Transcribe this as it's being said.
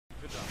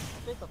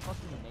state the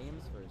fucking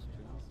names first,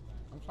 please.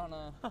 I'm trying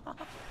to.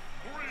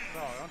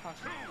 Bro, don't talk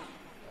to me.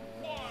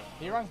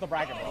 He runs the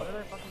bracket, What are bro.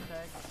 their fucking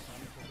tags?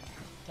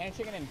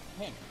 CandyChicken and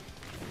Pink.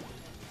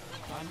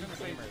 I'm gonna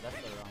say Gamer, that's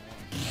the wrong one.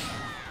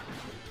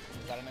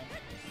 Is that a name?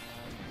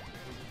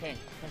 Pink.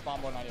 Pink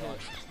Bombo 90 large.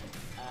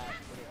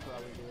 Would it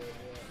probably do it,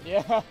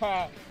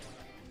 Yeah.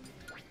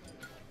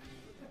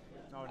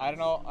 no, I don't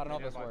know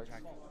if this works.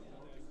 check.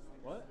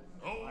 What?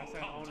 I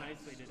said, oh,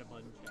 nicely did a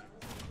button check.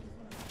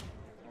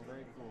 Oh,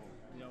 very cool.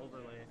 The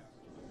overlay.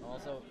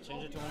 Also,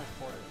 change it to one of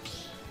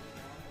quarters.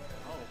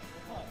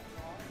 Oh.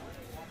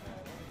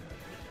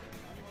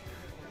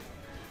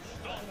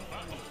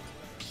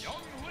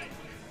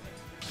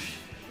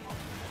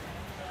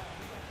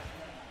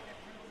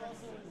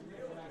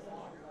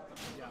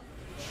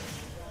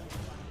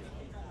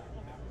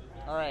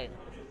 All right.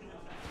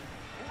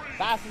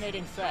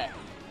 Fascinating set.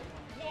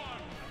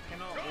 I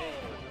cannot wait.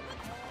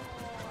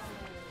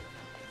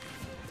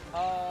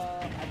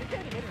 I think they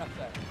already made an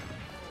upset.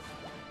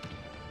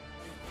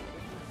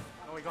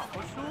 Oh, we got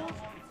push tools?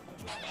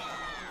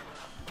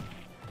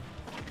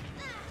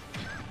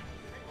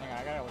 Hang on,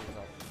 I gotta look this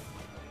up.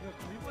 Yeah,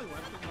 can we play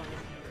Western on this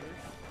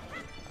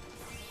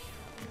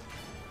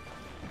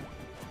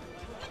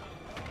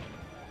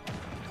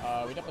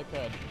We definitely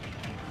could.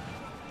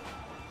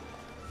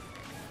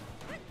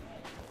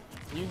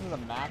 He uses a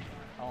map.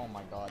 Oh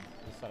my god,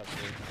 this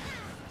setup's weird.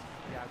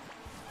 Yeah.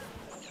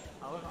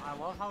 I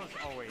love how it's.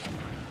 Oh, wait.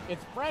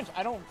 It's French.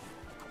 I don't.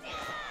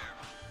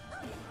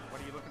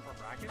 What are you looking for?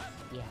 Brackets?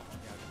 Yeah.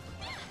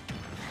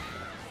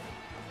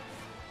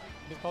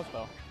 He's close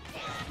though.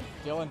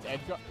 Dylan's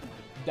edge guard.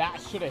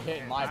 That should have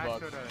hit in my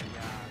book.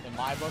 Yeah. In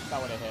my book,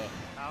 that would have hit.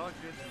 That looks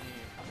good to me.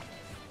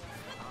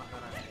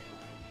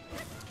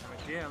 I'm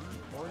a gym.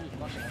 Or he's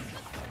fucking in.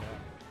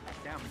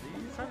 Damn,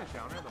 did you set it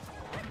down there before?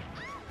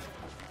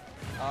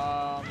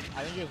 I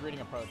think he was reading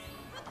approach.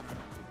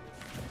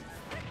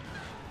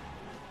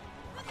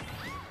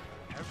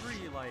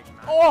 Every, like,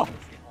 match Oh! is-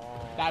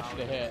 oh, That should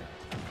have hit.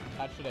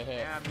 That should have hit.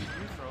 Yeah, I mean,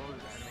 you throw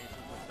his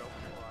animations with dope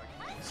in your luck.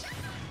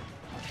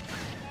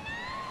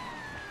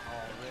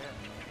 Oh, there.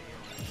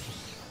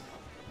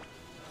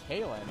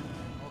 Kalen?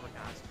 Oh, the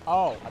cast.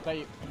 Oh, I thought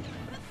you.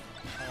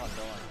 Hang on,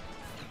 Dylan.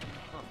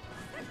 Huh.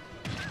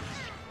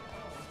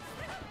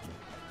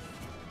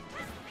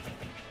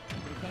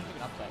 You can't take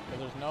an upset because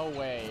there's no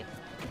way.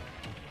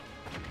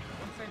 I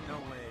wouldn't say no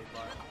way,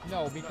 but...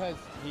 No, because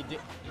he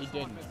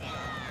didn't.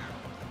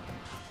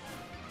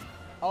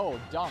 Oh,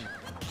 Dunk.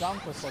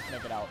 Dunk was supposed to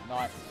make it out,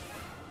 not.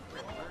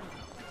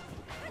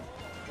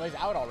 Well, he's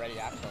out already,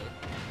 actually.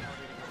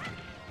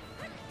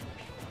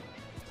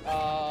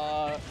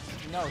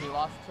 No, he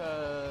lost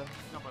to.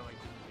 No, but like...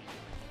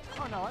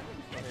 Oh no, I think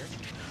he's still here.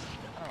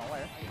 I don't know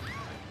where.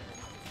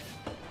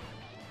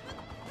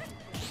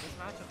 This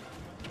matchup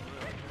is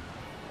really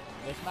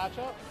good. This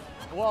matchup?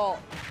 Well,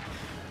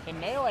 in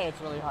Melee it's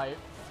really hype.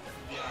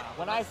 Yeah.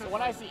 When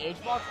I see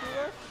H-Box do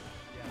this,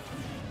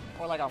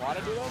 Yeah. or like I want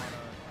to do this,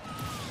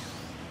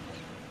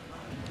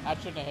 that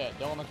shouldn't have hit.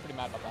 Dylan looks pretty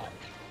mad about that.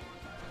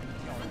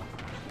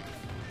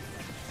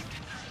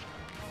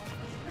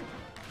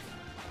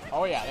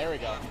 Oh yeah, there we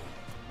go.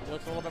 He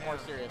looks a little bit more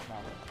serious now.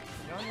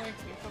 Young Link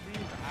seems to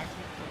be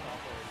actually pretty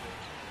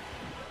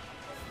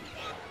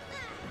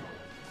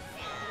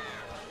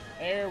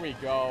There we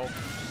go.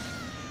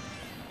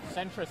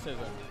 Centricism.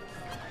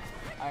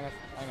 I think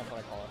that's what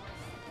I call it.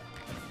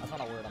 That's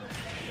not a word I'm doing.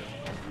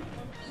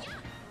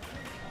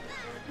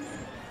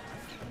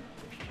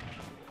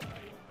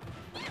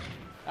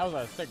 That was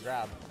a sick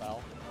grab,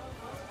 Bell.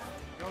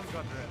 Jones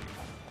got drift.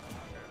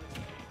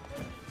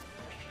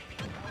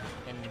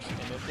 In this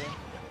game?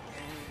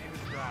 In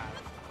his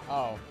grabs.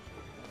 Oh.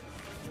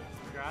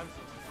 The grabs,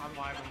 I'm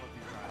vibing with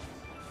these grabs.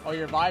 Oh,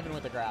 you're vibing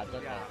with the grabs,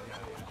 okay. Yeah.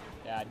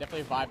 Yeah,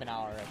 definitely vibe an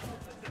hour at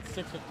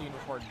 6:15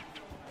 before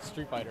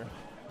Street Fighter.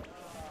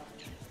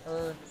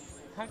 I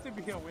have to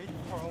be awake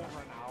for over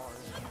an hour.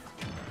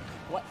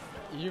 What?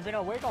 You've been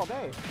awake all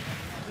day.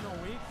 I've been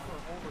awake for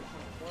over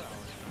 24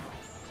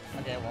 hours.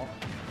 Okay, well.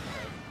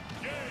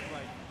 It's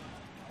like,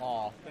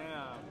 Aw.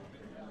 damn.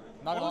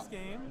 Not Close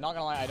game. not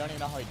gonna lie, I don't even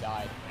know how he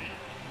died.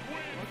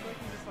 Looks like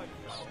he just like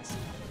fell.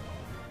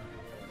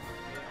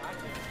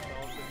 Actually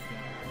fell to the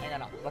ground.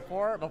 Hang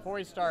on. Before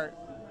we start,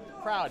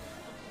 crowd.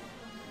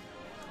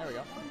 There we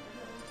go.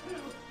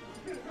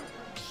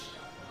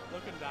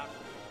 Looking back.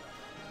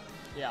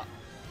 Yeah.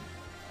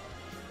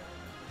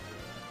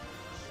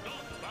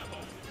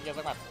 You guys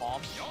like my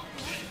palm?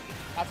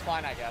 That's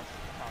fine, I guess.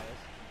 That's how it is.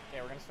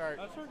 Okay, we're gonna start.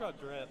 I sure got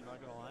drift, not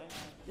gonna lie.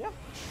 Yeah.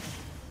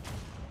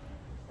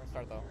 We're gonna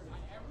start though.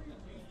 3,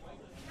 2, 1,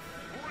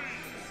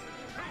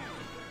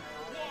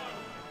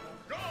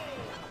 go!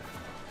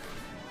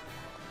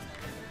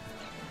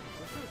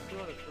 This is 2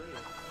 out of 3.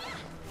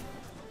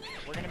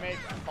 We're gonna make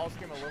Pulse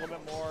Game a little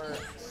bit more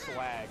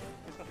swag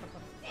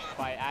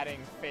by adding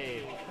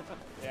fade.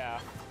 Yeah.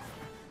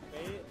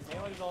 Fade,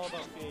 Melee's all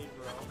about fade,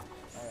 bro.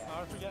 Oh,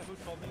 yeah. I forget who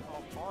told me.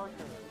 Oh, Parker.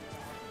 And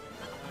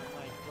I'm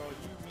like, bro,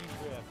 you mean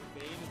drift.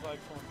 Fade is like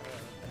someone's hair.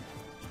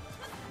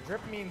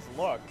 Drip means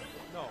look.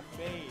 No,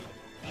 fade.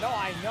 No,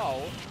 I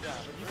know. Yeah,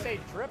 But you say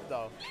drip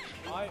though.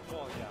 well,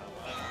 yeah.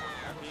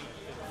 I'm being a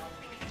kid.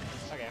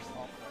 Okay.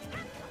 Well,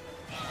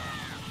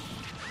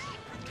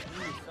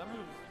 Ooh, that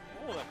moves.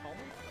 Oh, that combo.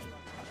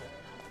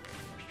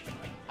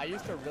 I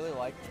used to really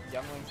like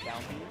Youngling's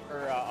down B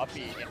or up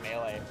B in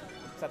melee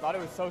because I thought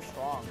it was so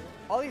strong.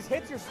 All these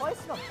hits, you're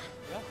slicing them.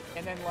 Yeah.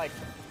 And then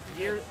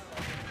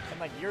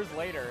years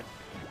later,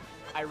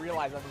 I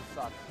realized that move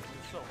sucks.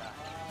 It's so bad.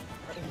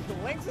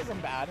 Lynx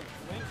isn't bad.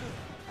 Lynx is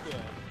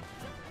good.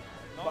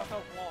 Not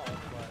how flawed,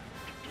 but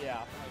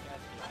Yeah. I guess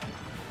yeah.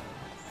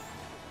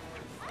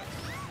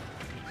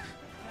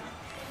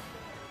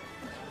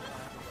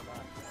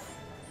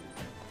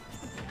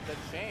 The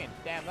chain.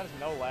 Damn, that is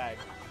no lag.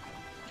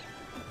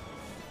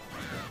 I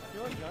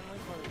feel like Young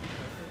Link's one of these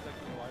characters that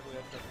can reliably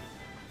execute.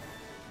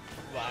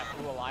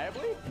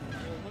 Reliably?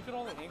 Yeah, look at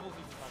all the angles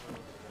he can cover at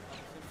the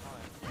same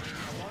time.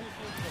 How long is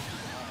he able to keep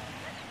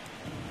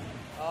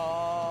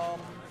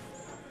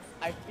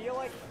I feel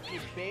like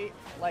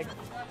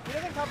he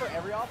doesn't cover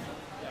every option.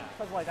 Yeah.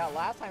 Because like that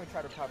last time we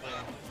tried recovering,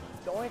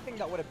 the only thing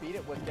that would have beat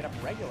it was get up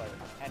regular,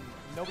 and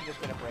nobody just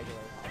get up regular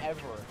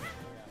ever.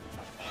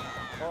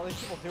 Or at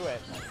least people do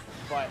it,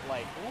 but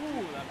like,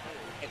 Ooh, that's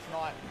it's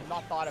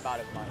not thought about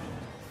as much.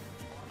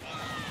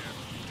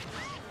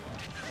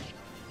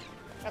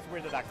 That's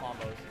weird that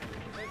combos.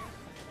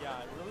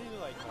 yeah, it really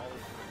like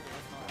always.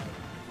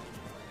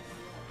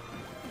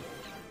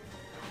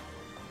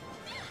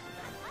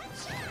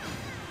 That's not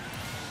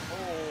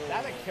Oh,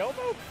 that a kill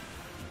though?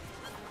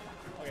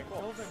 Okay,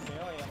 cool. kills in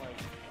melee at like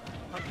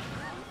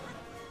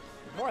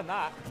 100. More than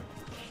that.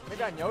 They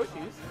got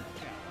Yoshi's.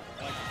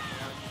 Like,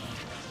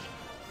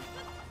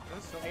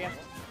 that's so Against,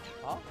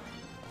 cool.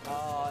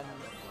 huh?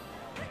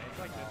 It's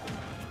like this.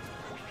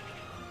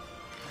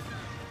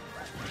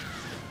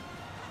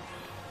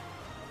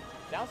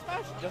 Down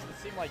smash doesn't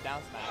seem like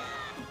down smash.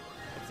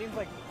 It seems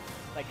like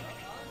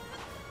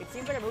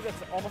a move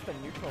that's almost a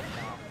neutral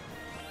smash.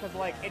 Cause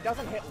like it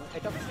doesn't seem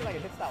like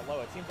it hits that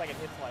low. It seems like it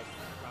hits like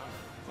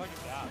It's like a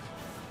dash.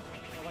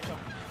 Or like a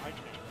high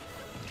kick.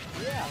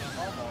 yeah,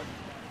 almost.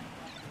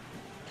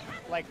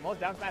 Like most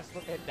down smash is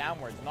supposed to hit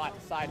downwards,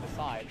 not side to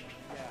side.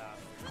 Yeah.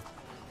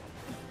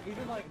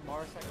 Even like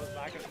Mars that goes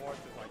back and forth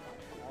is like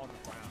on the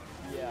ground.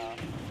 Yeah.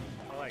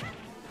 Or like ooh,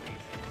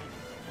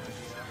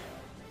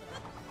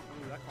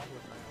 that combo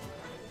was nice.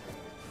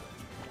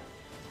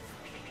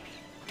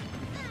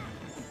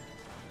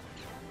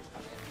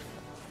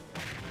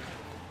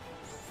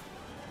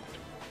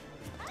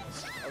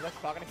 I was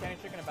actually talking to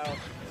CandyChicken about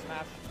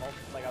Smash.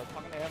 Like I was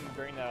talking to him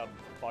during the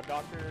Bug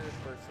Doctor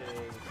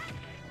versus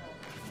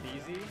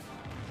DZ,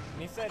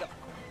 and he said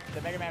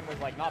the Mega Man was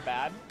like not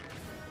bad,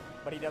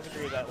 but he does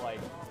agree that like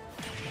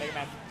Mega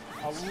Man's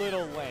a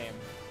little lame.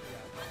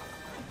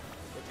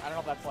 Which I don't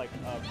know if that's like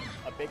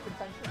a big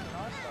contention or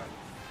not. But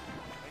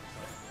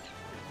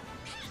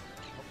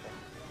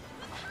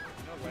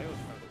No way was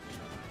part of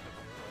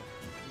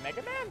the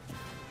Mega Man?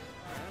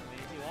 apparently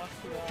he lost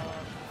to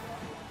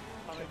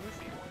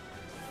Kamaguchi.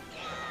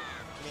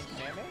 You mean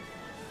Meme?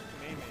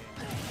 Maybe.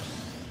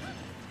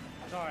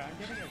 Sorry, I'm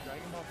getting a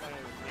Dragon Ball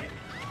fighter name.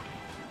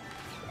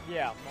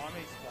 Yeah.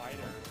 Mame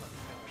Slider or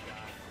something like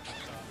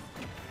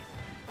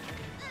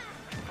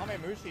that.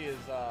 Kamemushi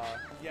is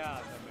Yeah,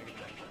 the Mega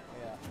Man.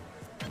 yeah.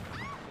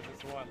 Because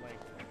it's what, like...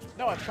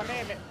 No, it's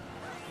Kameme.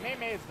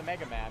 Meme is the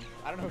Mega Man.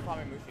 I don't know who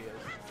Kamemushi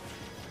is.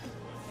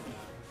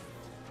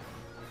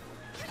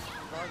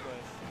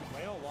 Regardless,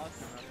 Leo lost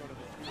him. That's one of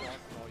the two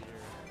losses all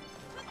year.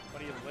 But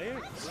he later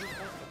was really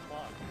close to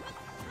Fuck.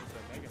 It's a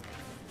Mega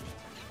Man.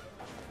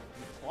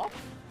 What?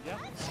 Yeah,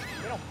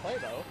 They don't play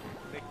though.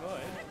 they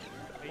could.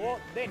 Well,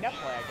 they net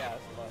play, I guess,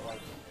 but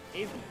like,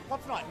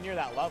 Puck's not near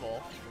that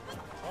level.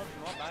 Fuck's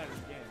not bad at his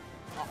game.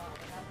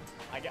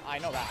 I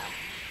know that.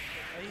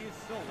 And he's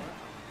still learning.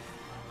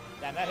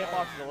 Damn, that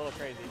hitbox is a little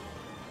crazy.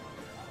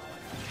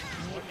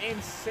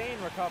 Insane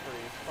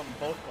recoveries from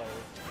both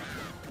players.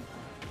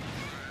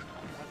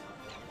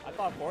 I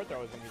thought forward throw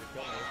was gonna be the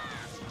kill move.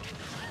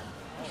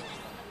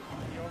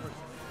 He overturned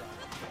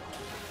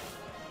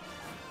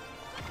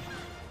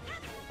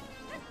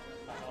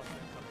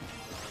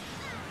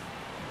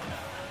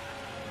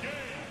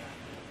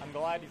I'm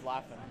glad he's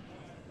laughing.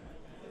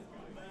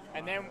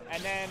 And then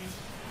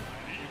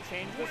we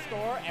change the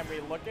score and we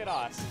look at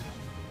us.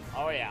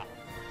 Oh yeah.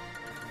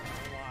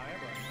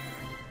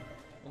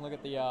 And look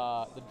at the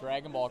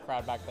Dragon Ball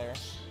crowd back there.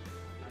 That's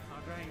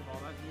not Dragon Ball,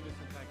 that's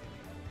Unison Tekken.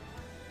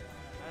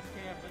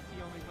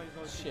 SKF50 only plays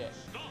those two. Shit.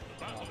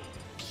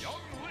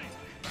 Young Link,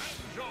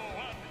 Banjo,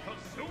 and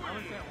Kazooie. I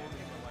would say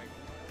only, but like,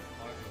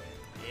 largely.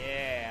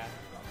 Yeah.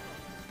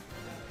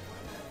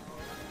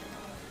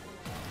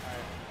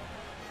 Alright.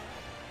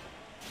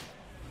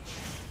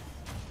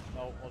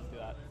 No, let's do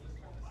that.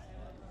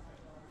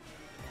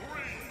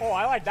 Oh,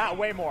 I like that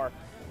way more.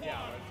 Yeah,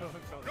 but it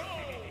doesn't show that.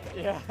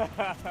 Yeah.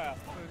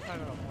 It's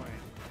kind of a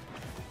point.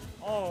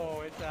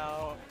 Oh, it's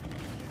out.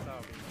 It's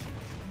out.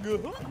 I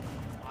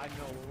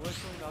know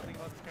literally nothing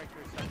about this character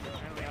except he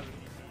apparently has a DC.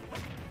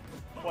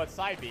 What,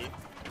 side B?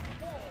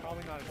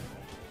 Probably not.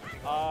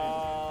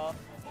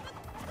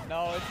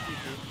 No, it's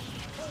GP.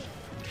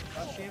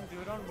 I've seen him do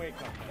it on Wake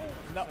Up.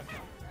 No.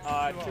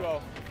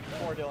 2-0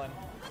 for Dylan.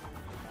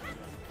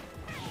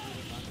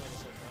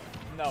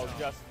 No,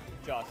 just.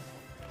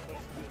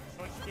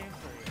 Switch games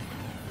for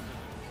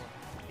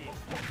you.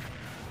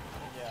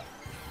 Yeah.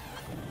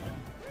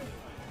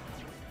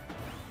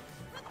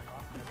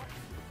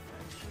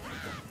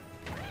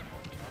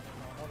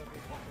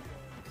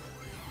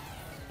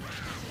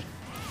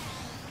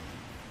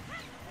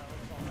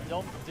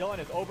 Dylan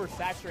is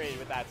oversaturated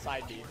with that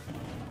side B. Yes.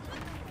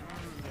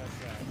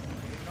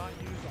 He did not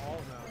use all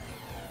of them.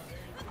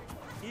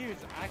 He was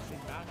actually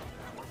mad.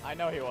 I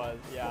know he was,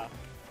 yeah.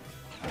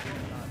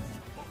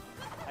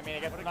 I mean, I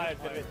guess it's not as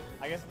good of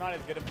I guess it's not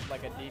as good of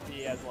like a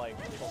DP as like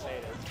people say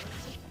it is.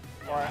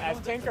 Or as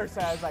Tinker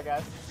says, I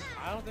guess.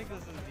 I don't think this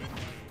is DP.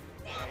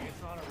 Like,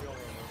 it's not a real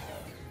reversal.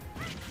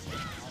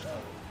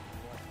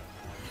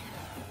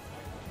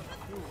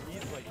 Who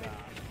reads like that?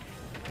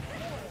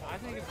 I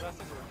think it's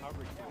best as a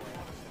recovery too.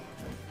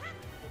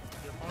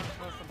 Your opponent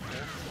throws some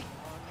bullshit on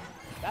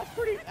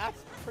you. That's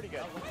pretty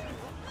good.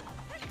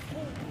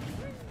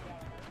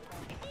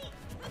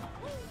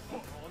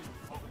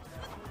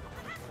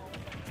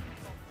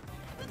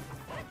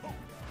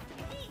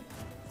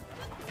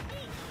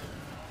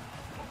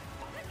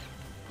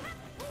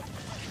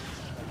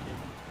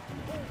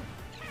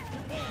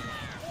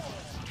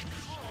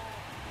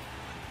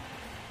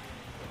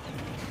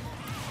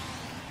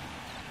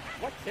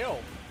 What kill?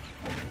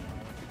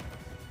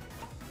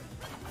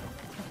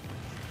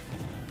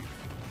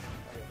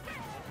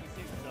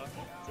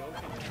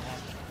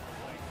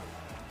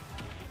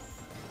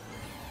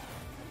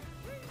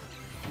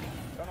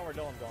 Don't know where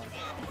Dylan's going.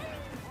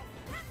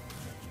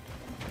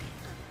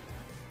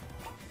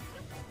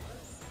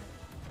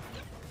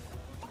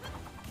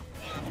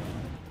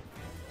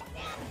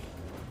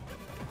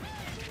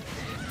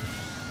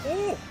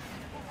 Ooh!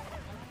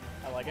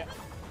 I like it.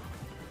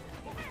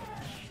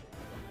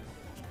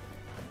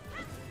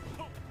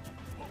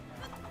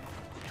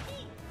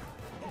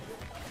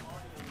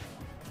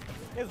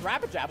 His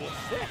rapid jab was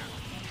sick.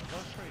 That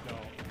was pretty dope.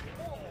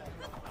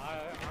 I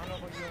don't know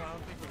about you, I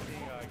don't think we're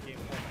seeing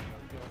gameplay.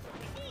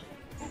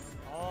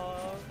 A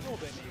little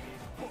bit maybe.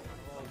 A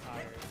little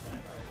tired.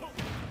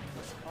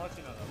 I'll let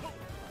you know though.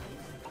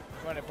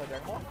 You want to play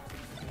Dragon Ball?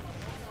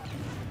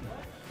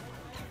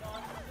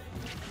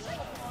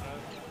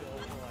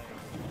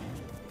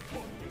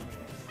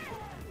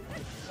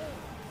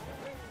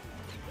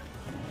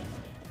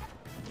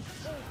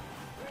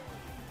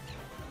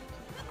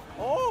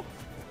 Oh!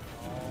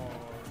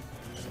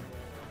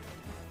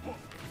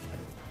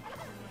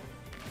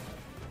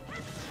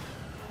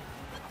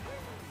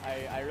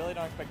 I really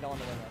don't expect Dylan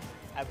to win this.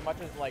 As much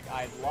as like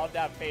I'd love to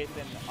have faith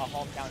in a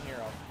hometown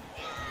hero.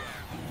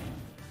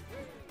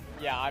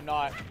 Yeah, I'm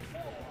not.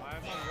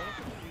 I'm a little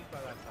confused by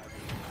that side.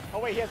 Oh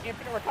wait, he has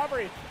infinite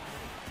recovery.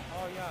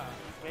 Oh yeah,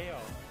 Banjo.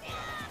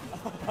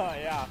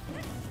 Yeah.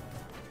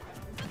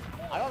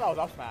 I thought that was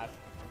up smash.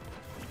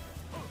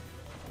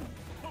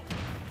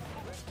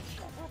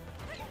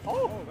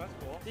 Oh, That's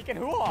cool. he can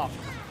hoo-off.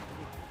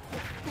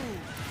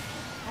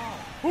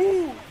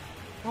 Ooh!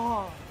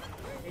 Oh,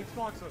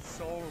 H-Box was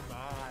so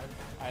mad.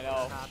 I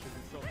know. Happy,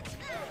 he's so mad.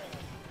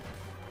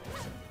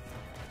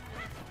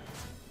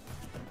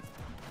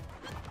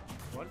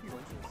 What if he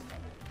wins this?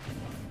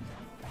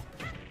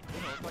 You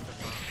know, it's like a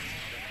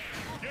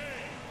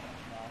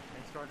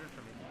It started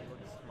for me. I look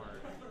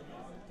smart.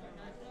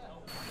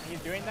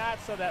 He's doing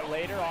that so that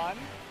later on,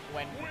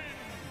 when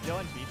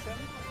Dylan beats him,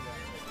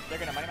 they're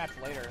gonna money match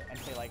later and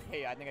say like,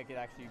 hey, I think I could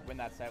actually win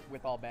that set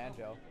with all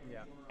Banjo.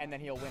 Yeah. And then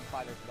he'll win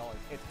 $500.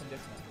 It's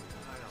conditioning.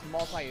 I It's know.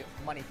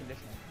 multi-money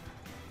conditioning.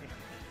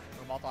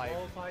 Or multi... $5.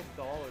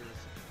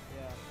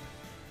 Yeah.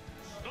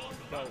 Dope,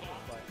 but...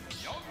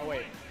 Oh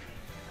wait.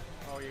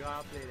 Oh, you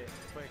gotta update it.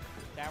 Quick.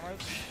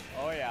 Cameras?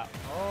 Oh yeah.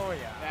 Oh,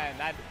 yeah. Man,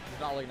 that does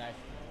not look nice.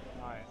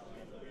 Alright.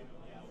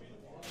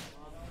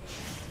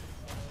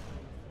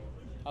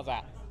 How's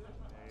that?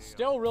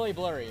 Still really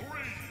blurry.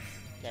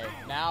 Okay,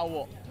 now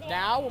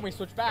when we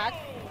switch back,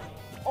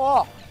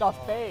 oh, the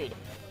fade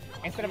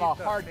instead of a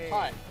hard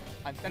cut.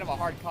 Instead of a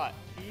hard cut.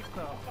 Keep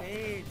the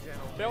fade,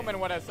 gentlemen. Billman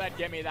would have said,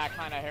 "Give me that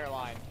kind of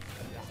hairline."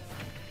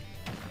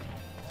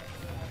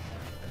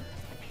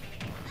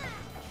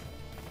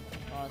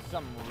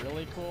 Something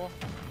really cool.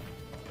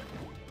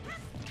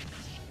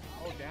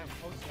 Oh damn!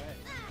 Oh shit!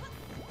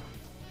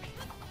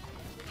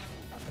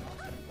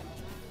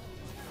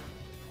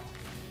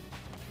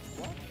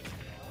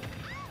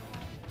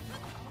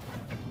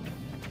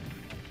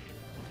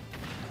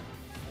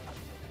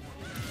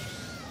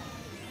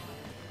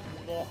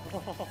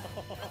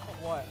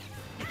 What?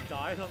 He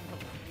died on the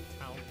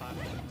town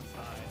platform on the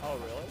side. Oh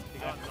really? He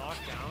got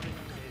knocked down and it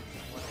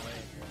just went away.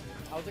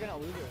 How's it gonna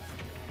lose it?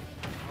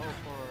 Oh,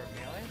 for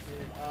melee?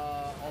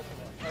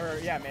 Ultimate. Or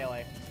yeah,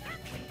 melee.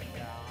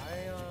 Yeah,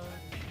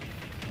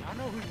 I don't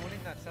know who's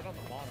winning that set on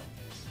the bottom.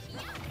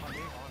 I'm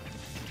being honest.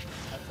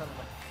 That's some of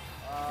the.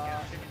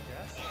 Can't even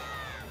guess.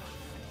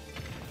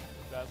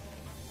 stressed.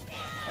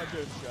 I'm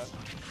good stressed.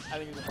 I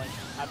think he's been playing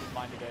out of his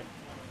mind today.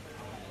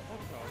 Hope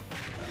so.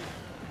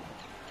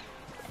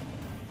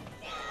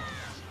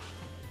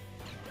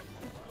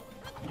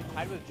 You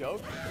tied with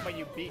Joke? But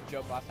you beat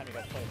Joke last time you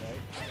guys played,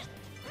 right?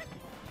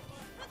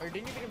 Or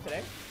didn't you beat him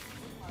today?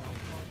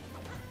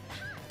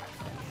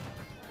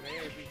 Today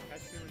I beat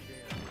Ketsu and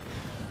Dan.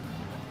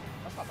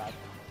 That's not bad.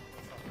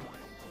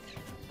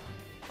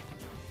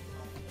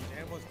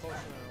 Dan was closer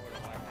than I would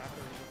have liked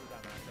after we lose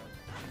that matchup.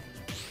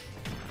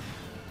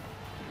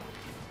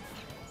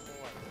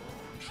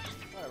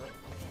 Whatever.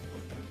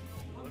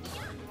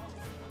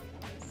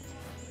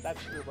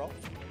 That's true, bro.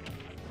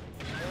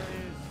 There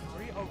is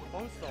 3 Oak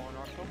Coastal on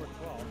October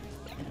 12th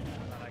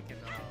that I can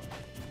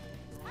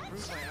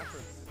prove my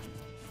efforts.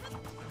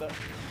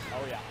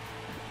 Oh yeah.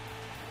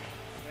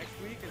 Next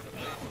week is a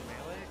place for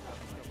Melee. I'm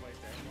just gonna play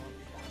Pokemon.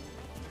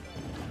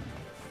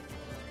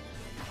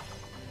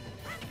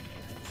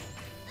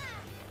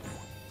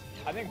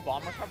 I think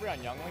bomb recovery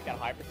on Young Link at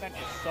high percent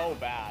is so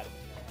bad.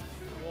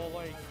 Well,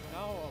 like,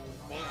 now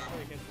most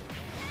play hits.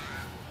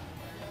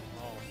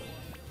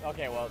 Oh.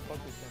 Okay, well, it's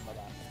supposed to be soon by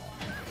that.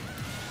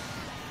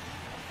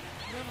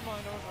 Never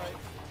mind, I was right.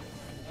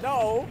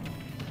 No!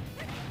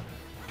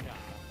 Yeah.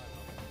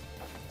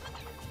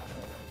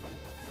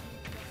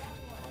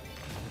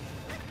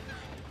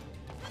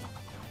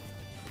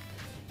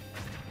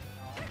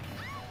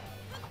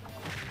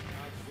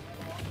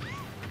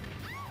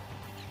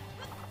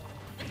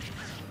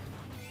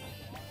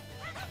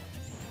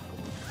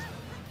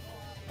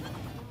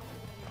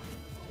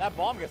 That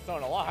bomb gets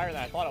thrown a lot higher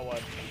than I thought it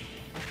would.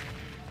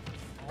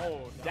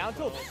 Oh, Down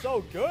tilt's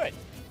so good!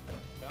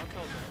 Down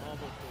tilt's a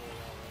combo tool.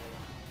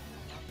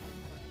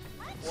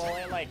 Well,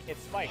 it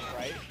spikes,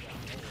 right?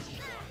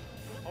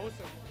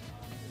 Also,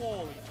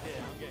 holy shit,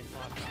 I'm getting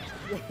caught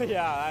now.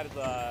 Yeah, that is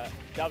a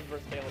Dubs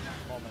versus Caleb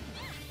moment.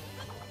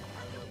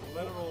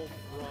 Literal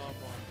rub on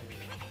you.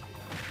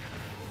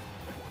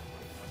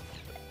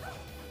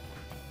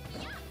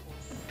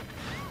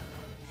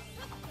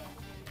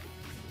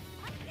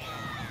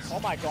 Oh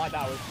my god,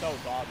 that was so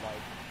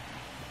godlike.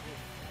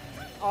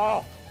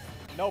 Oh!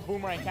 No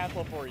boomerang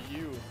cancel for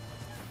you.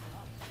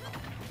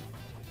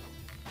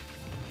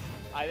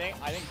 I think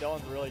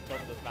Dylan's really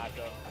tilted this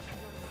matchup.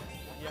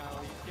 Yeah,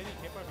 when he's getting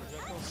hit by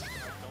projectiles, I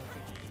don't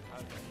think he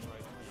has any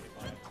right to be hit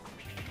by it.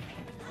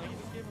 Like, he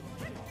just gave him a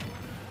kick.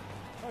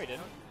 No, he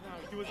didn't. No,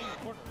 he was in the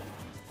corner.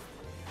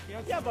 He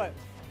had Yeah, some- but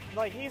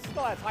like he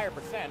still has higher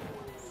percent.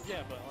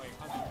 Yeah, but like,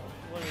 I'm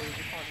literally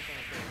just talking on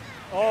the face.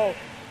 Oh,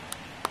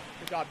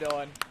 good job,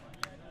 Dylan.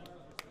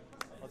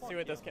 Let's see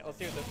what these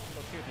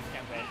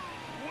cans say.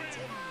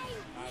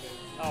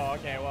 Oh,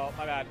 okay. Well,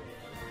 my bad.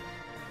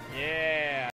 Yeah.